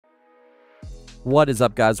What is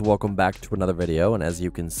up, guys? Welcome back to another video, and as you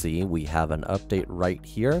can see, we have an update right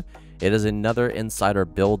here. It is another insider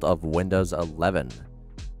build of Windows 11.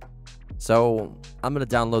 So I'm going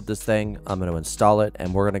to download this thing, I'm going to install it,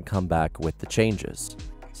 and we're going to come back with the changes.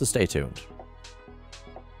 So stay tuned.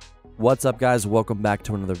 What's up, guys? Welcome back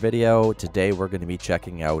to another video. Today we're going to be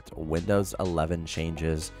checking out Windows 11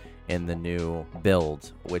 changes in the new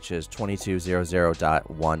build, which is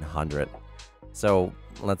 22.00.100. So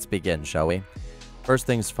let's begin, shall we? First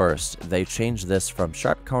things first, they changed this from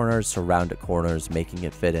sharp corners to rounded corners, making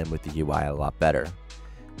it fit in with the UI a lot better.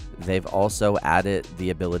 They've also added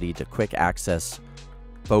the ability to quick access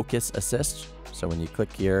focus assist. So when you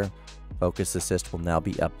click here, focus assist will now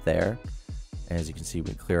be up there. As you can see,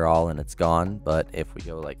 we clear all and it's gone. But if we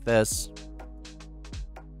go like this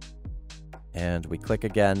and we click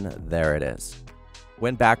again, there it is.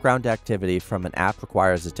 When background activity from an app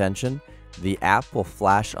requires attention, the app will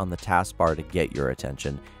flash on the taskbar to get your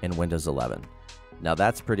attention in Windows 11. Now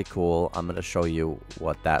that's pretty cool. I'm going to show you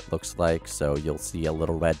what that looks like. So you'll see a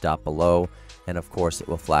little red dot below, and of course it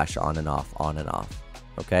will flash on and off, on and off.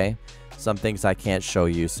 Okay? Some things I can't show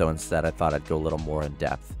you, so instead I thought I'd go a little more in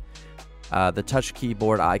depth. The touch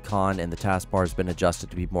keyboard icon in the taskbar has been adjusted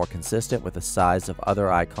to be more consistent with the size of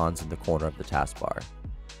other icons in the corner of the taskbar.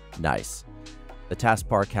 Nice. The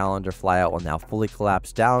taskbar calendar flyout will now fully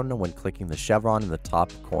collapse down when clicking the chevron in the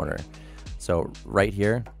top corner. So right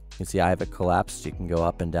here, you can see I have it collapsed. You can go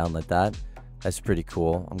up and down like that. That's pretty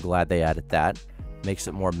cool. I'm glad they added that. Makes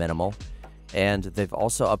it more minimal. And they've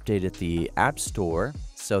also updated the App Store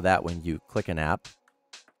so that when you click an app,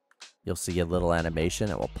 you'll see a little animation.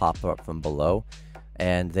 It will pop up from below.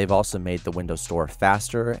 And they've also made the Windows Store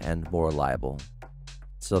faster and more reliable.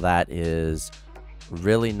 So that is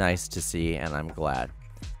really nice to see, and I'm glad.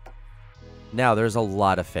 Now, there's a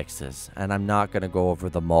lot of fixes, and I'm not going to go over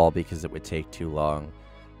them all because it would take too long.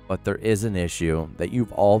 But there is an issue that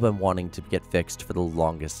you've all been wanting to get fixed for the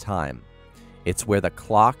longest time. It's where the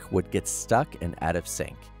clock would get stuck and out of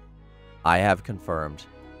sync. I have confirmed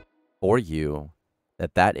for you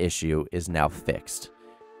that that issue is now fixed.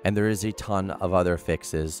 And there is a ton of other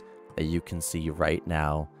fixes that you can see right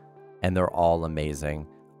now, and they're all amazing.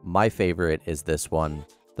 My favorite is this one.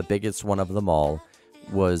 The biggest one of them all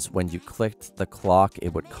was when you clicked the clock,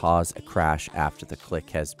 it would cause a crash after the click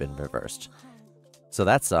has been reversed. So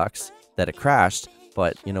that sucks that it crashed,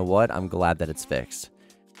 but you know what? I'm glad that it's fixed.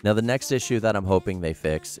 Now, the next issue that I'm hoping they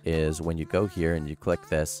fix is when you go here and you click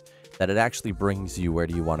this, that it actually brings you where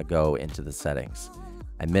do you want to go into the settings.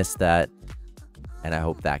 I missed that, and I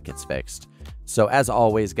hope that gets fixed. So as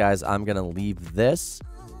always, guys, I'm going to leave this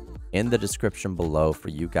in the description below for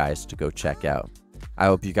you guys to go check out. I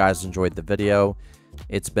hope you guys enjoyed the video.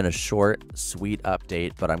 It's been a short, sweet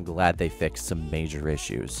update, but I'm glad they fixed some major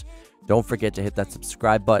issues. Don't forget to hit that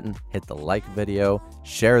subscribe button, hit the like video,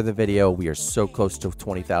 share the video. We are so close to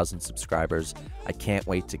 20,000 subscribers. I can't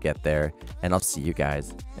wait to get there, and I'll see you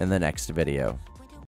guys in the next video.